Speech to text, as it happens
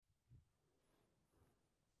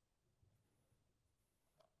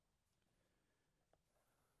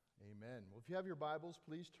Amen. Well, if you have your Bibles,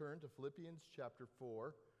 please turn to Philippians chapter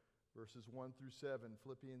 4, verses 1 through 7.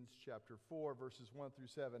 Philippians chapter 4, verses 1 through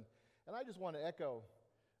 7. And I just want to echo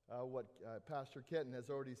what Pastor Kenton has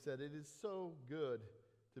already said. It is so good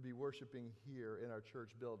to be worshiping here in our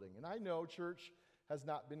church building. And I know church has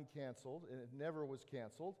not been canceled, and it never was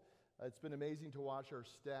canceled. It's been amazing to watch our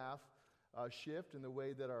staff shift in the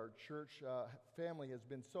way that our church family has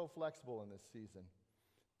been so flexible in this season.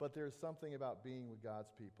 But there's something about being with God's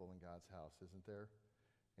people in God's house, isn't there?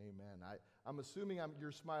 Amen. I'm assuming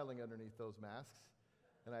you're smiling underneath those masks,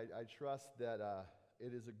 and I trust that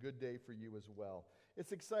it is a good day for you as well.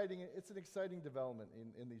 It's exciting. It's an exciting development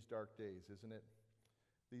in these dark days, isn't it?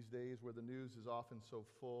 These days where the news is often so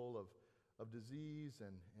full of disease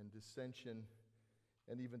and dissension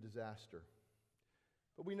and even disaster.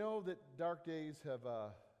 But we know that dark days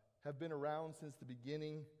have been around since the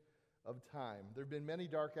beginning of time. There have been many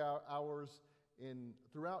dark hours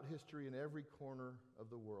throughout history in every corner of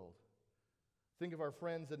the world. Think of our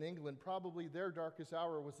friends in England. Probably their darkest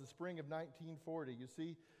hour was the spring of 1940. You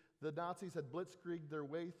see, the Nazis had blitzkrieged their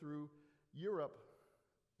way through Europe,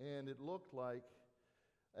 and it looked like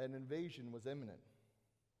an invasion was imminent.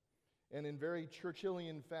 And in very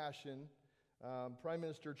Churchillian fashion, Prime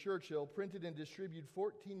Minister Churchill printed and distributed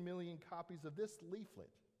 14 million copies of this leaflet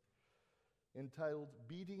entitled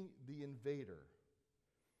Beating the Invader.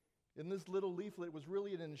 In this little leaflet, it was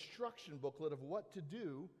really an instruction booklet of what to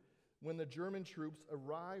do when the German troops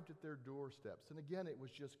arrived at their doorsteps. And again, it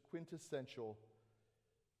was just quintessential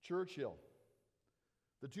Churchill.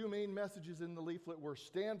 The two main messages in the leaflet were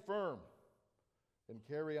stand firm and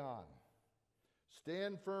carry on.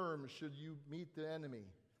 Stand firm should you meet the enemy.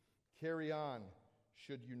 Carry on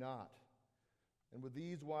should you not. And with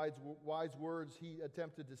these wise words, he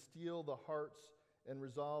attempted to steal the hearts and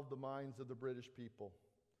resolve the minds of the British people.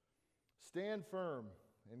 Stand firm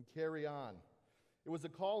and carry on. It was a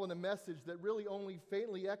call and a message that really only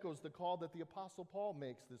faintly echoes the call that the Apostle Paul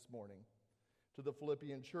makes this morning to the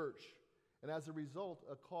Philippian church. And as a result,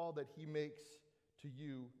 a call that he makes to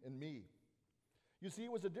you and me. You see,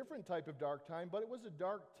 it was a different type of dark time, but it was a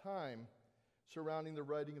dark time surrounding the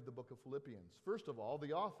writing of the book of Philippians. First of all,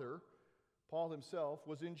 the author, Paul himself,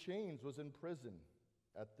 was in chains, was in prison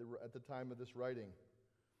at the time of this writing.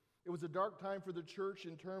 It was a dark time for the church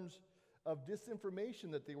in terms of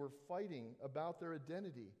disinformation that they were fighting about their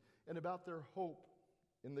identity and about their hope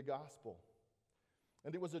in the gospel.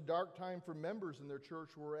 And it was a dark time for members in their church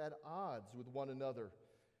who were at odds with one another,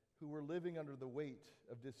 who were living under the weight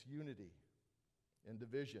of disunity and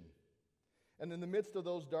division. And in the midst of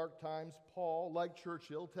those dark times, Paul, like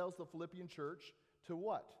Churchill, tells the Philippian church to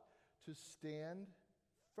what? To stand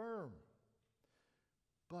firm.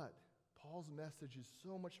 But Paul's message is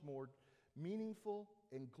so much more meaningful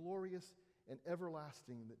and glorious and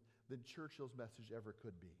everlasting than Churchill's message ever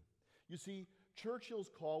could be. You see, Churchill's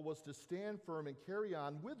call was to stand firm and carry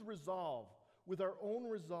on with resolve, with our own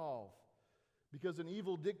resolve, because an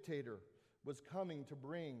evil dictator was coming to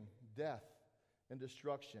bring death and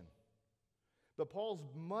destruction. But Paul's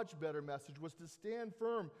much better message was to stand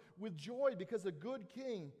firm with joy because a good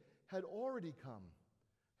king had already come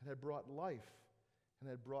and had brought life and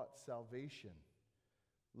had brought salvation.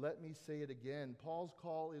 Let me say it again. Paul's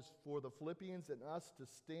call is for the Philippians and us to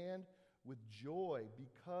stand with joy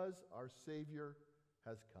because our Savior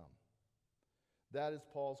has come. That is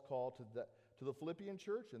Paul's call to the Philippian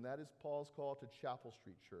church, and that is Paul's call to Chapel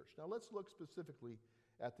Street Church. Now let's look specifically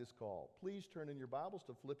at this call. Please turn in your Bibles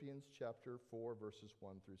to Philippians chapter 4, verses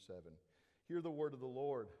 1 through 7. Hear the word of the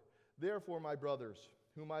Lord. Therefore, my brothers,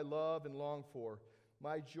 whom I love and long for,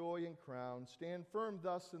 my joy and crown, stand firm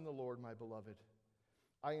thus in the Lord, my beloved.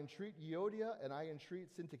 I entreat Euodia and I entreat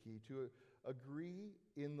Syntyche to agree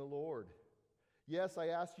in the Lord. Yes, I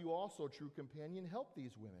ask you also, true companion, help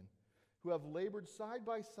these women who have labored side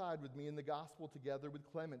by side with me in the gospel together with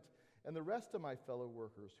Clement and the rest of my fellow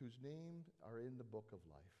workers whose names are in the book of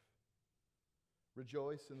life.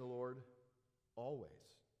 Rejoice in the Lord always.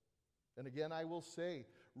 And again I will say,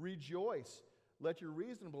 rejoice. Let your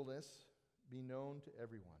reasonableness be known to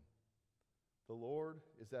everyone. The Lord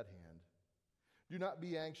is at hand. Do not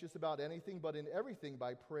be anxious about anything, but in everything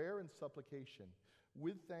by prayer and supplication,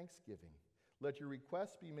 with thanksgiving, let your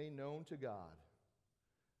requests be made known to God.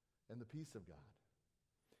 And the peace of God,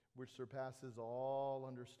 which surpasses all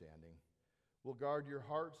understanding, will guard your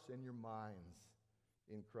hearts and your minds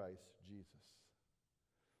in Christ Jesus.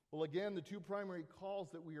 Well, again, the two primary calls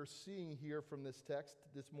that we are seeing here from this text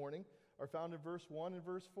this morning are found in verse 1 and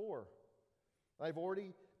verse 4. I've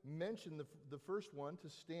already mentioned the first one, to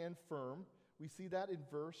stand firm. We see that in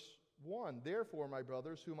verse 1. Therefore, my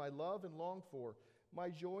brothers, whom I love and long for, my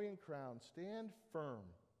joy and crown. Stand firm.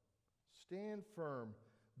 Stand firm,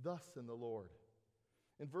 thus in the Lord.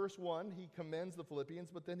 In verse 1, he commends the Philippians,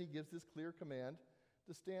 but then he gives this clear command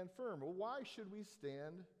to stand firm. Well, why should we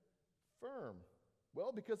stand firm?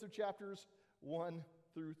 Well, because of chapters 1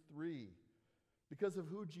 through 3. Because of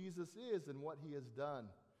who Jesus is and what he has done.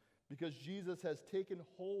 Because Jesus has taken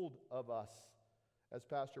hold of us, as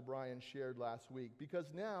Pastor Brian shared last week. Because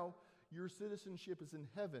now your citizenship is in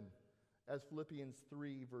heaven, as Philippians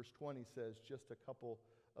 3 verse 20 says just a couple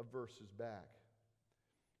of verses back.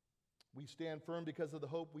 We stand firm because of the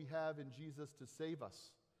hope we have in Jesus to save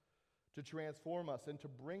us, to transform us, and to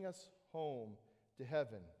bring us home to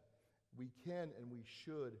heaven. We can and we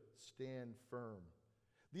should stand firm.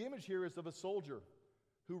 The image here is of a soldier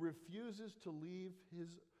who refuses to leave his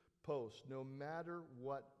post no matter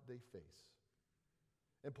what they face.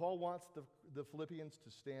 And Paul wants the Philippians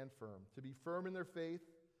to stand firm, to be firm in their faith,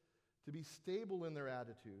 to be stable in their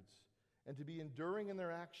attitudes, and to be enduring in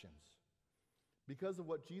their actions. Because of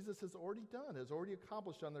what Jesus has already done, has already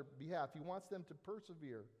accomplished on their behalf. He wants them to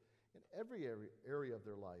persevere in every area of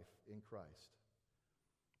their life in Christ.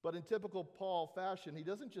 But in typical Paul fashion, he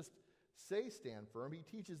doesn't just say stand firm, he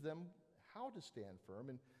teaches them how to stand firm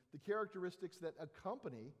and the characteristics that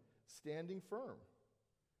accompany standing firm.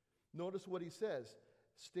 Notice what he says,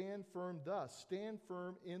 stand firm thus, stand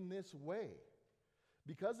firm in this way.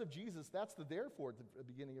 Because of Jesus, that's the therefore at the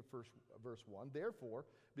beginning of verse 1. Therefore,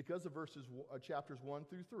 because of chapters 1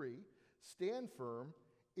 through 3, stand firm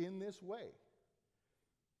in this way.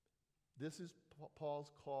 This is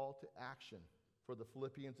Paul's call to action for the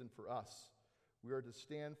Philippians and for us. We are to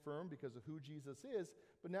stand firm because of who Jesus is,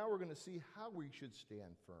 but now we're going to see how we should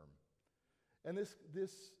stand firm. And this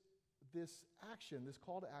action, this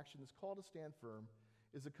call to action, this call to stand firm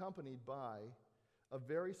is accompanied by a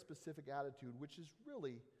very specific attitude, which is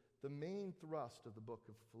really the main thrust of the book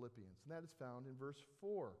of Philippians. And that is found in verse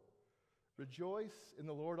 4. Rejoice in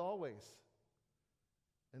the Lord always.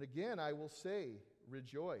 And again, I will say,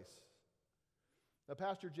 rejoice. Now,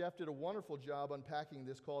 Pastor Jeff did a wonderful job unpacking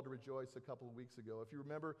this call to rejoice a couple of weeks ago. If you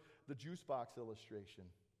remember the juice box illustration.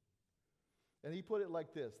 And he put it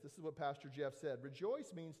like this. This is what Pastor Jeff said.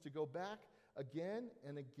 Rejoice means to go back again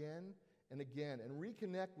and again and again and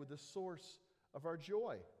reconnect with the source of our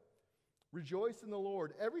joy. Rejoice in the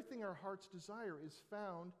Lord. Everything our hearts desire is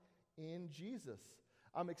found in Jesus.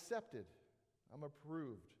 I'm accepted. I'm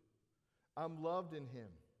approved. I'm loved in him.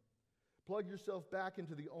 Plug yourself back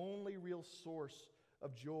into the only real source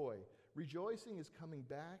of joy. Rejoicing is coming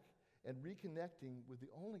back and reconnecting with the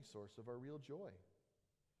only source of our real joy.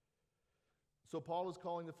 So Paul is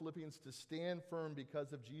calling the Philippians to stand firm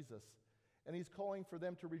because of Jesus. And he's calling for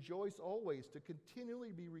them to rejoice always, to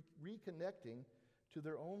continually be reconnecting to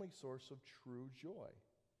their only source of true joy,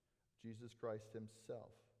 Jesus Christ himself.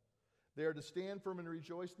 They are to stand firm and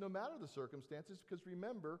rejoice no matter the circumstances, because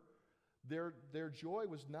remember, their joy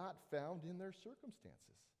was not found in their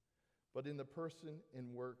circumstances, but in the person and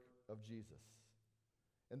work of Jesus.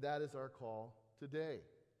 And that is our call today,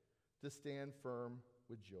 to stand firm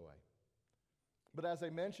with joy. But as I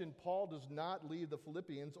mentioned, Paul does not leave the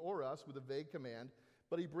Philippians or us with a vague command,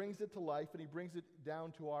 but he brings it to life and he brings it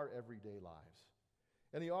down to our everyday lives.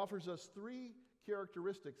 And he offers us three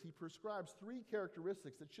characteristics. He prescribes three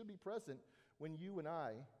characteristics that should be present when you and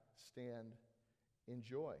I stand in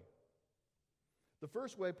joy. The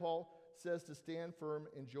first way Paul says to stand firm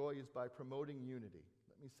in joy is by promoting unity.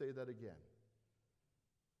 Let me say that again.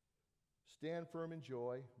 Stand firm in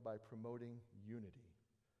joy by promoting unity.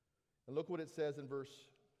 And look what it says in verse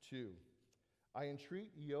 2. I entreat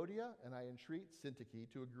Euodia and I entreat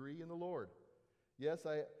Syntyche to agree in the Lord. Yes,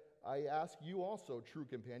 I ask you also, true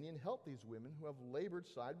companion, help these women who have labored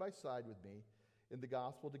side by side with me in the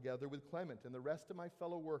gospel together with Clement and the rest of my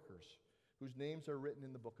fellow workers whose names are written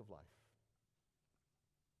in the book of life.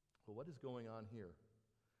 Well, what is going on here?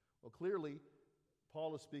 Well, clearly,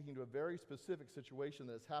 Paul is speaking to a very specific situation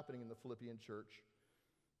that is happening in the Philippian church.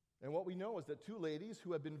 And what we know is that two ladies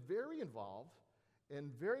who have been very involved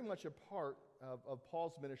and very much a part of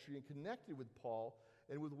Paul's ministry and connected with Paul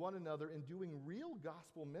and with one another in doing real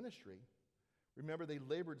gospel ministry. Remember, they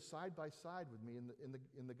labored side by side with me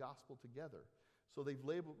in the gospel together. So they've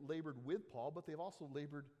labored with Paul, but they've also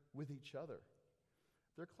labored with each other.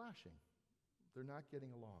 They're clashing. They're not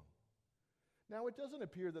getting along. Now, it doesn't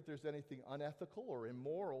appear that there's anything unethical or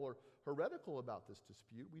immoral or heretical about this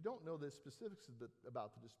dispute. We don't know the specifics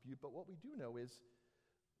about the dispute, but what we do know is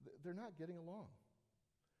they're not getting along.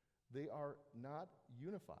 They are not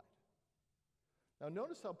unified. Now,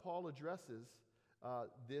 notice how Paul addresses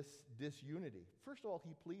this disunity. First of all,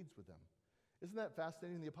 he pleads with them. Isn't that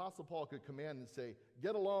fascinating? The Apostle Paul could command and say,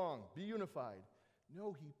 get along, be unified.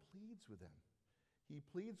 No, he pleads with them. He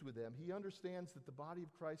pleads with them. He understands that the body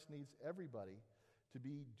of Christ needs everybody to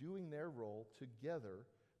be doing their role together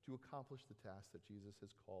to accomplish the task that Jesus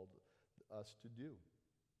has called us to do.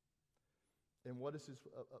 And what is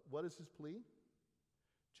his plea?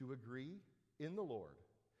 To agree in the Lord.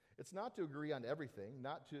 It's not to agree on everything,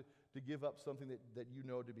 not to give up something that you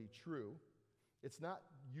know to be true. It's not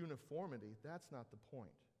uniformity. That's not the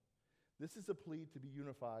point. This is a plea to be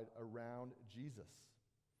unified around Jesus,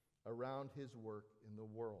 around his work in the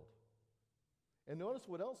world. And notice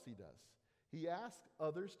what else he does. He asks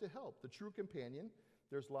others to help. The true companion,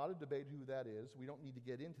 there's a lot of debate who that is. We don't need to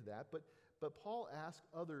get into that. But Paul asks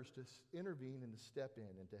others to intervene and to step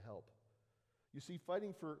in and to help. You see,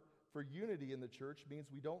 fighting for unity in the church means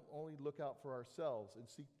we don't only look out for ourselves and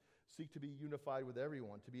seek to be unified with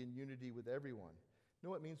everyone, to be in unity with everyone.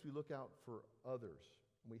 No, it means we look out for others,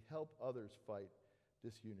 and we help others fight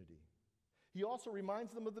disunity. He also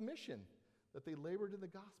reminds them of the mission, that they labored in the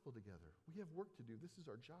gospel together. We have work to do. This is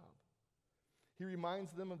our job. He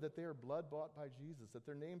reminds them that they are blood-bought by Jesus, that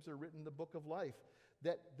their names are written in the book of life,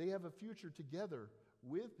 that they have a future together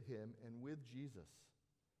with him and with Jesus.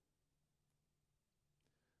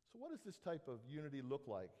 So what does this type of unity look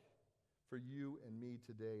like for you and me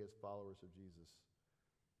today as followers of Jesus?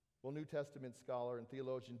 Well, New Testament scholar and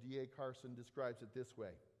theologian D.A. Carson describes it this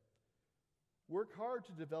way. Work hard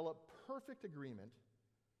to develop perfect agreement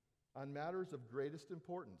on matters of greatest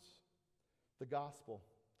importance: the gospel,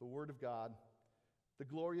 the word of God, the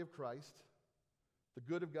glory of Christ, the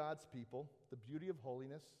good of God's people, the beauty of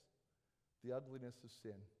holiness, the ugliness of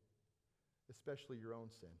sin, especially your own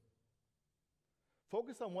sin.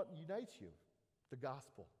 Focus on what unites you: the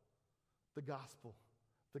gospel, the gospel,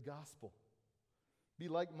 the gospel. Be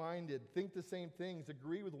like-minded, think the same things,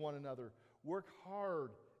 agree with one another, work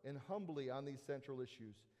hard and humbly on these central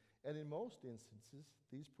issues. And in most instances,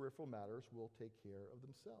 these peripheral matters will take care of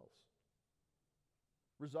themselves.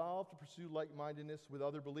 Resolve to pursue like-mindedness with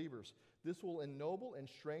other believers. This will ennoble and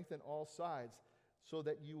strengthen all sides so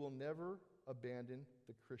that you will never abandon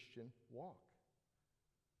the Christian walk.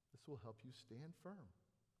 This will help you stand firm.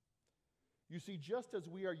 You see, just as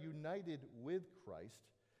we are united with Christ,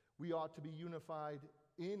 we ought to be unified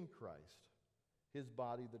in Christ, his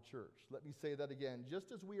body, the church. Let me say that again.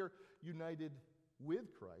 Just as we are united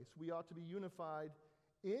with Christ, we ought to be unified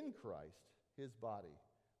in Christ, his body,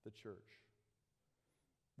 the church.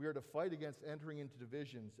 We are to fight against entering into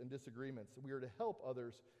divisions and disagreements. We are to help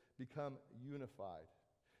others become unified.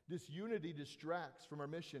 Disunity distracts from our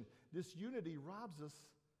mission. Disunity robs us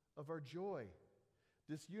of our joy.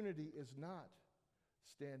 Disunity is not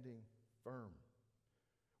standing firm.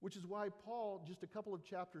 Which is why Paul, just a couple of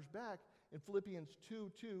chapters back, in Philippians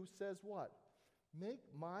 2:2 says what? Make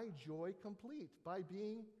my joy complete by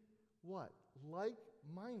being what?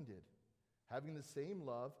 Like-minded, having the same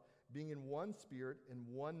love, being in one spirit and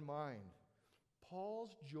one mind.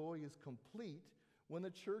 Paul's joy is complete when the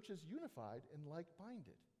church is unified and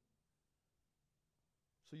like-minded.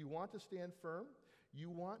 So you want to stand firm? You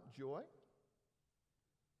want joy?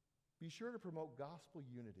 Be sure to promote gospel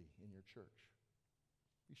unity in your church.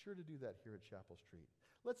 Be sure to do that here at Chapel Street.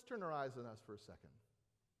 Let's turn our eyes on us for a second.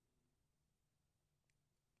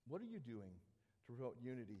 What are you doing to promote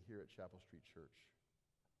unity here at Chapel Street Church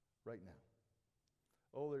right now?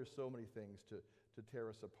 Oh, there's so many things to tear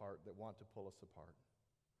us apart, that want to pull us apart.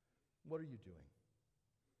 What are you doing?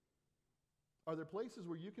 Are there places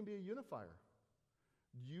where you can be a unifier?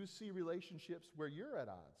 Do you see relationships where you're at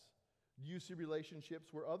odds? Do you see relationships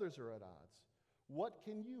where others are at odds? What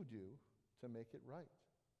can you do to make it right?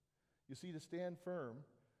 You see, to stand firm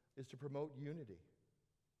is to promote unity.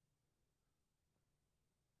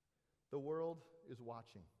 The world is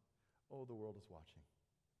watching. Oh, the world is watching.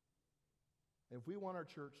 If we want our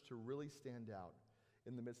church to really stand out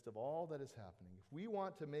in the midst of all that is happening, if we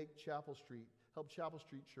want to make help Chapel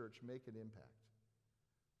Street Church make an impact,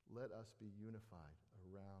 let us be unified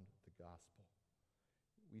around the gospel.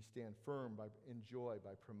 We stand firm in joy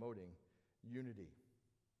by promoting unity.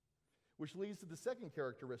 Which leads to the second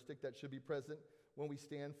characteristic that should be present when we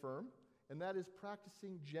stand firm, and that is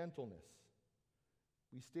practicing gentleness.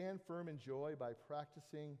 We stand firm in joy by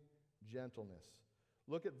practicing gentleness.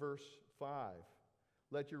 Look at verse 5.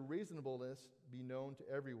 Let your reasonableness be known to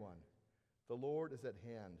everyone. The Lord is at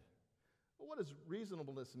hand. Well, what does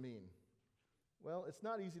reasonableness mean? Well, it's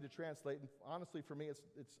not easy to translate, and honestly for me it's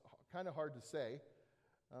kind of hard to say.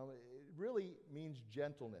 It really means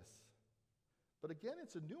gentleness. But again,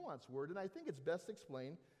 it's a nuanced word, and I think it's best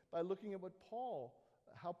explained by looking at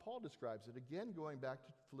how Paul describes it. Again, going back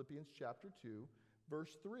to Philippians chapter 2,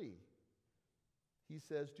 verse 3. He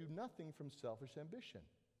says, "Do nothing from selfish ambition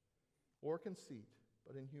or conceit,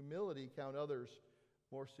 but in humility count others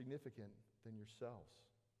more significant than yourselves."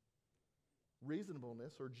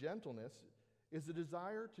 Reasonableness or gentleness is a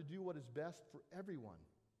desire to do what is best for everyone,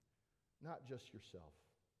 not just yourself.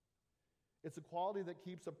 It's a quality that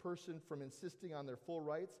keeps a person from insisting on their full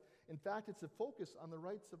rights. In fact, it's a focus on the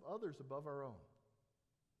rights of others above our own.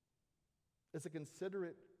 It's a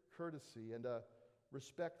considerate courtesy and a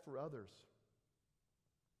respect for others.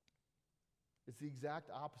 It's the exact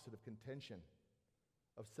opposite of contention,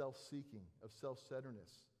 of self-seeking, of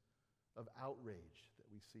self-centeredness, of outrage that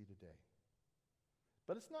we see today.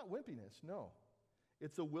 But it's not wimpiness, no.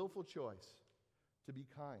 It's a willful choice to be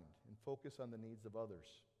kind and focus on the needs of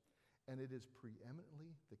others. And it is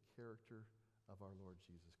preeminently the character of our Lord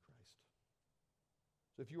Jesus Christ.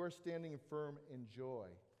 So if you are standing firm in joy,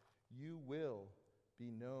 you will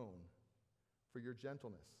be known for your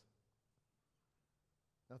gentleness.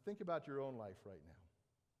 Now think about your own life right now.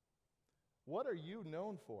 What are you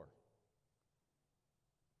known for?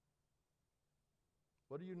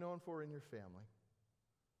 What are you known for in your family?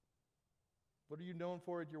 What are you known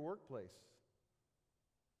for at your workplace?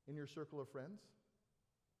 In your circle of friends?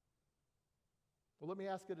 Well, let me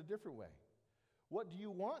ask it a different way. What do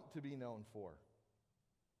you want to be known for?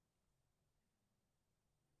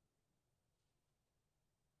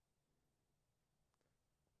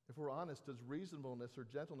 If we're honest, does reasonableness or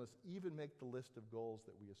gentleness even make the list of goals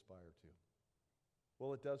that we aspire to?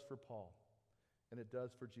 Well, it does for Paul, and it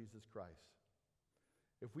does for Jesus Christ.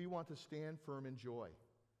 If we want to stand firm in joy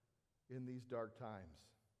in these dark times,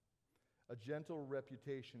 a gentle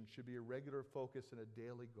reputation should be a regular focus and a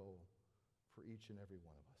daily goal for each and every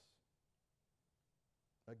one of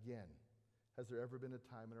us. Again, has there ever been a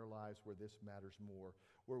time in our lives where this matters more,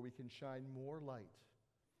 where we can shine more light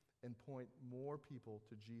and point more people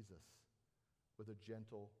to Jesus with a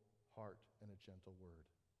gentle heart and a gentle word?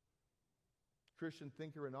 Christian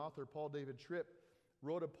thinker and author Paul David Tripp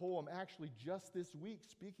wrote a poem actually just this week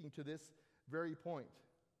speaking to this very point.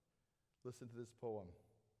 Listen to this poem.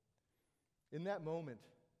 In that moment,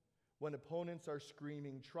 when opponents are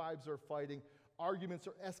screaming, tribes are fighting, arguments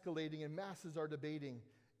are escalating, and masses are debating,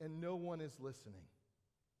 and no one is listening,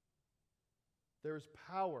 there is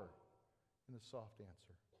power in a soft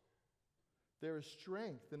answer. There is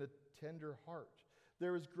strength in a tender heart.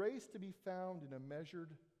 There is grace to be found in a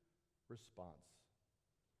measured response.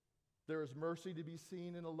 There is mercy to be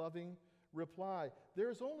seen in a loving reply. There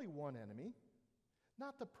is only one enemy,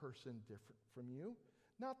 not the person different from you,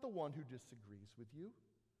 not the one who disagrees with you,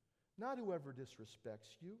 not whoever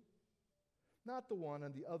disrespects you, not the one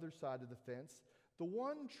on the other side of the fence. The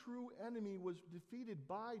one true enemy was defeated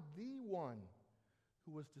by the one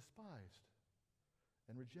who was despised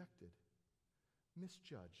and rejected,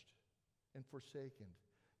 misjudged and forsaken,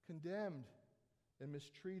 condemned and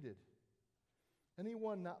mistreated. And he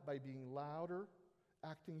won not by being louder,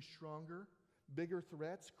 acting stronger, bigger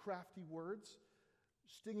threats, crafty words,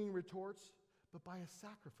 stinging retorts, but by a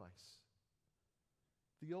sacrifice.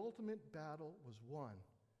 The ultimate battle was won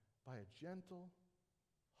by a gentle,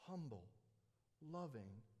 humble,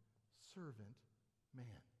 loving, servant man.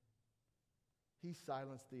 He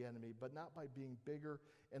silenced the enemy, but not by being bigger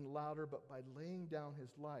and louder, but by laying down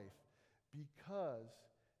his life because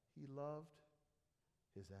he loved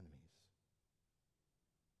his enemies.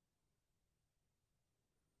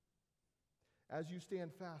 As you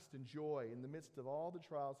stand fast in joy in the midst of all the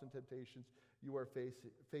trials and temptations you are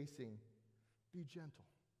facing, be gentle.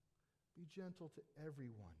 Be gentle to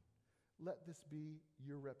everyone. Let this be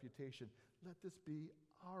your reputation. Let this be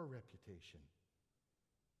our reputation.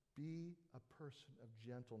 Be a person of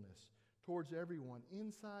gentleness towards everyone,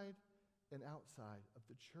 inside and outside of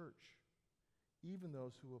the church, even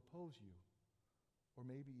those who oppose you or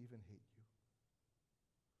maybe even hate you.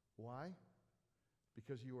 Why?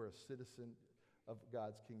 Because you are a citizen of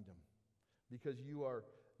God's kingdom. Because you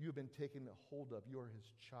have been taken a hold of. You are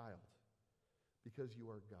his child. Because you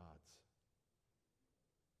are God's.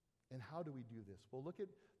 And how do we do this? Well, look at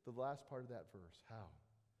the last part of that verse. How?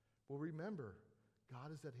 Well, remember,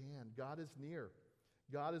 God is at hand. God is near.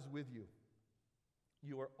 God is with you.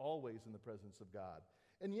 You are always in the presence of God.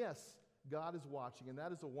 And yes, God is watching, and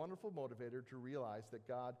that is a wonderful motivator to realize that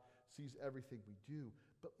God sees everything we do.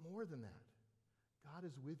 But more than that, God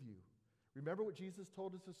is with you. Remember what Jesus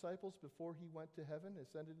told his disciples before he went to heaven,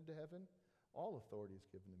 ascended into heaven? All authority is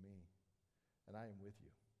given to me, and I am with you,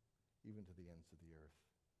 even to the ends of the earth.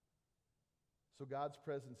 So God's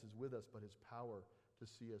presence is with us, but his power to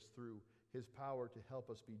see us through, his power to help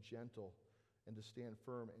us be gentle and to stand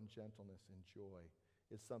firm in gentleness and joy.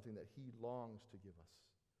 It's something that he longs to give us.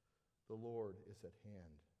 The Lord is at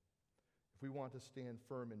hand. If we want to stand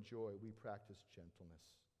firm in joy, we practice gentleness.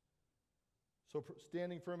 So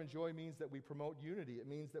standing firm in joy means that we promote unity. It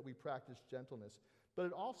means that we practice gentleness. But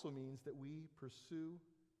it also means that we pursue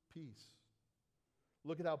peace.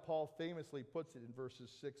 Look at how Paul famously puts it in verses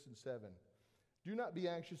 6 and 7. Do not be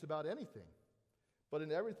anxious about anything, but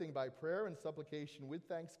in everything by prayer and supplication with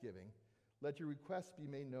thanksgiving, let your requests be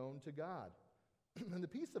made known to God. And the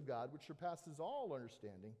peace of God, which surpasses all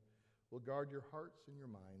understanding, will guard your hearts and your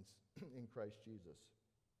minds in Christ Jesus.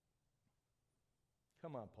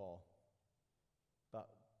 Come on, Paul.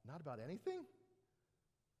 Not about anything?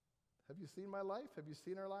 Have you seen my life? Have you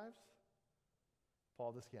seen our lives?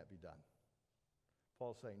 Paul, this can't be done.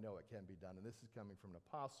 Paul's saying, no, it can be done. And this is coming from an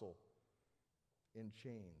apostle in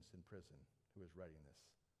chains in prison who is writing this.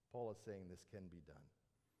 Paul is saying this can be done.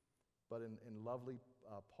 But in lovely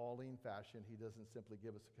Pauline fashion, he doesn't simply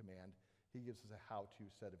give us a command. He gives us a how-to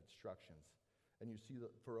set of instructions. And you see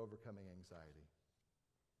for overcoming anxiety.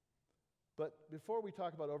 But before we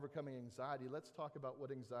talk about overcoming anxiety, let's talk about what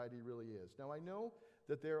anxiety really is. Now, I know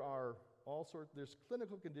that there are there's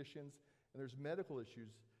clinical conditions and there's medical issues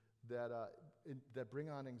that bring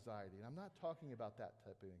on anxiety. And I'm not talking about that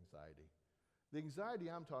type of anxiety. The anxiety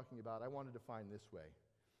I'm talking about, I want to define this way.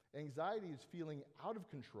 Anxiety is feeling out of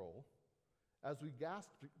control as we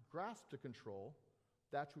grasp to control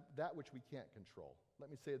that which we can't control. Let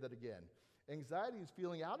me say that again. Anxiety is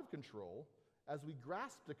feeling out of control as we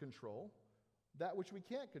grasp to control that which we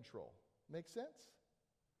can't control. Make sense?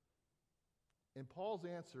 And Paul's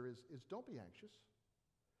answer is don't be anxious,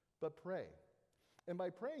 but pray. And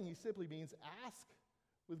by praying, he simply means ask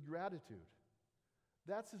with gratitude.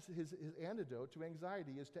 That's his antidote to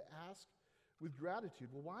anxiety, is to ask with gratitude.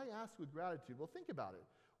 Well, why ask with gratitude? Well, think about it.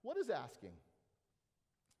 What is asking?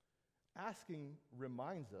 Asking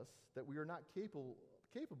reminds us that we are not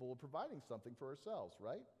capable of providing something for ourselves,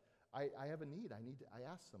 right? I have a need.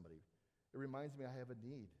 I ask somebody. It reminds me I have a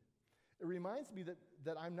need. It reminds me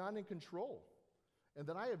that I'm not in control and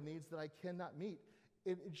that I have needs that I cannot meet.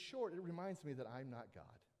 In short, it reminds me that I'm not God.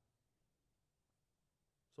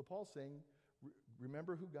 So Paul's saying,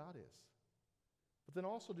 remember who God is. But then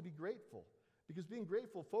also to be grateful, because being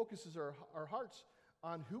grateful focuses our hearts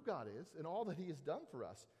on who God is and all that he has done for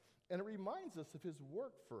us. And it reminds us of his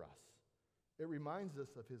work for us. It reminds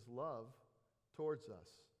us of his love towards us,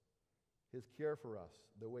 his care for us,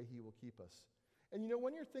 the way he will keep us. And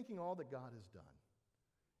when you're thinking all that God has done,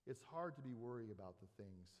 it's hard to be worried about the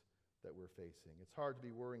things that we're facing. It's hard to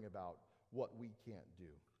be worrying about what we can't do.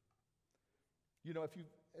 If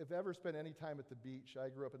you've ever spent any time at the beach, I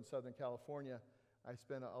grew up in Southern California. I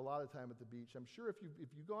spent a lot of time at the beach. I'm sure if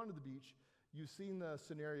you've gone to the beach, you've seen the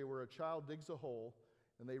scenario where a child digs a hole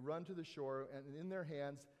and they run to the shore, and in their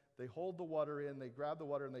hands, they hold the water in, they grab the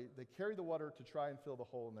water, and they carry the water to try and fill the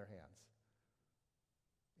hole in their hands.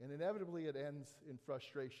 And inevitably, it ends in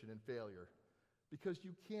frustration and failure because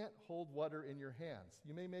you can't hold water in your hands.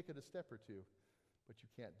 You may make it a step or two, but you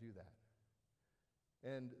can't do that.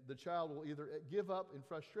 And the child will either give up in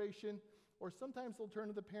frustration, or sometimes they'll turn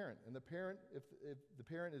to the parent. And the parent, if the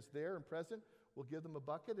parent is there and present, will give them a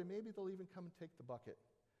bucket, and maybe they'll even come and take the bucket,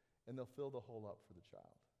 and they'll fill the hole up for the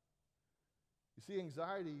child. You see,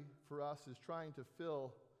 anxiety for us is trying to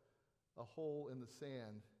fill a hole in the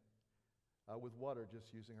sand with water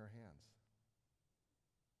just using our hands.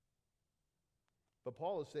 But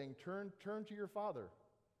Paul is saying, turn to your Father.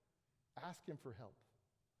 Ask him for help.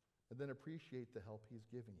 And then appreciate the help he's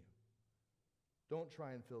given you. Don't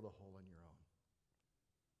try and fill the hole on your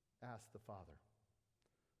own. Ask the Father.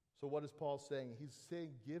 So what is Paul saying? He's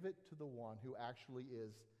saying, give it to the one who actually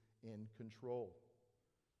is in control.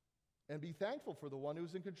 And be thankful for the one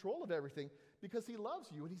who's in control of everything, because he loves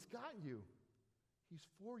you and he's got you. He's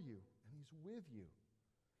for you and he's with you.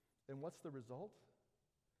 And what's the result?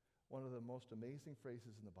 One of the most amazing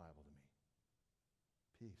phrases in the Bible to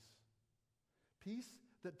me. Peace. Peace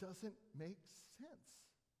that doesn't make sense.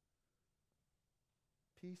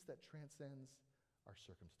 Peace that transcends our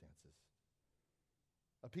circumstances.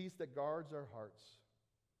 A peace that guards our hearts,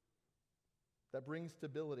 that brings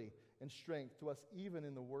stability and strength to us even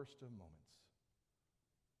in the worst of moments.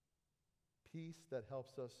 Peace that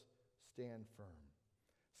helps us stand firm.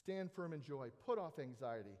 Stand firm in joy. Put off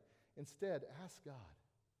anxiety. Instead, ask God.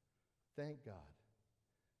 Thank God.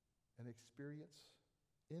 And experience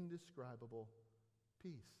indescribable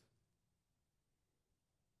peace.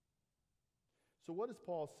 So what is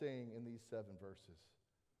Paul saying in these 7 verses?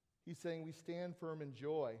 He's saying we stand firm in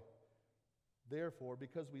joy, therefore,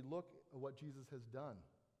 because we look at what Jesus has done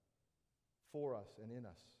for us and in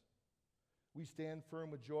us. We stand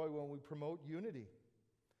firm with joy when we promote unity,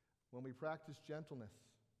 when we practice gentleness,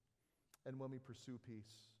 and when we pursue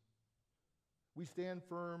peace. We stand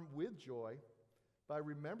firm with joy by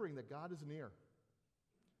remembering that God is near,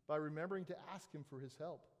 by remembering to ask Him for His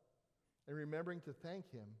help, and remembering to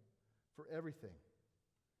thank Him for everything.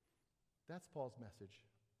 That's Paul's message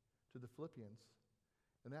to the Philippians,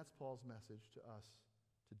 and that's Paul's message to us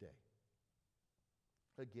today.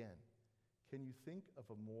 Again, can you think of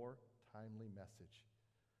a more timely message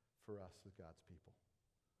for us as God's people?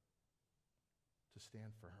 To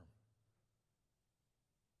stand firm,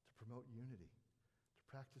 to promote unity, to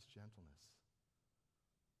practice gentleness,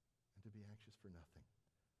 and to be anxious for nothing,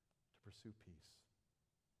 to pursue peace.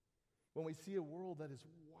 When we see a world that is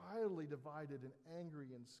wildly divided and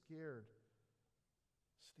angry and scared,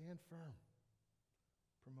 stand firm,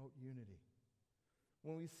 promote unity.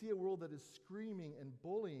 When we see a world that is screaming and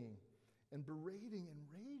bullying and berating and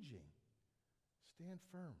raging, stand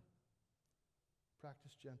firm,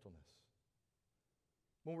 practice gentleness.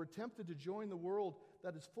 When we're tempted to join the world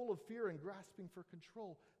that is full of fear and grasping for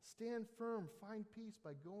control, stand firm, find peace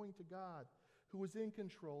by going to God, who is in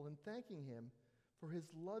control, and thanking Him for His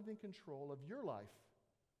loving control of your life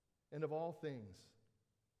and of all things.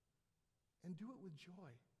 And do it with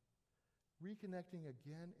joy, reconnecting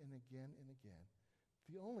again and again and again,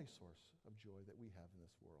 the only source of joy that we have in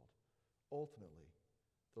this world, ultimately,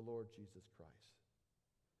 the Lord Jesus Christ.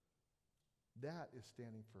 That is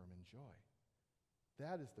standing firm in joy.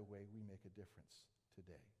 That is the way we make a difference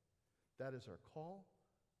today. That is our call,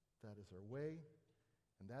 that is our way,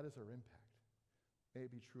 and that is our impact. May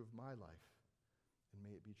it be true of my life, and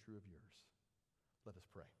may it be true of yours. Let us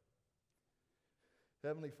pray.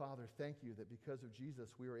 Heavenly Father, thank you that because of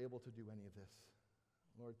Jesus we are able to do any of this.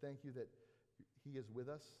 Lord, thank you that He is with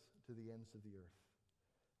us to the ends of the earth.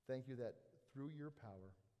 Thank you that through your power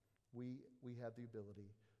we have the ability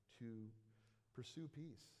to pursue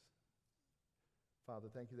peace. Father,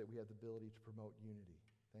 thank you that we have the ability to promote unity.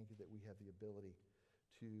 Thank you that we have the ability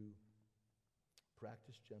to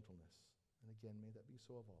practice gentleness. And again, may that be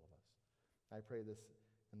so of all of us. I pray this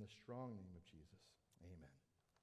in the strong name of Jesus. Amen.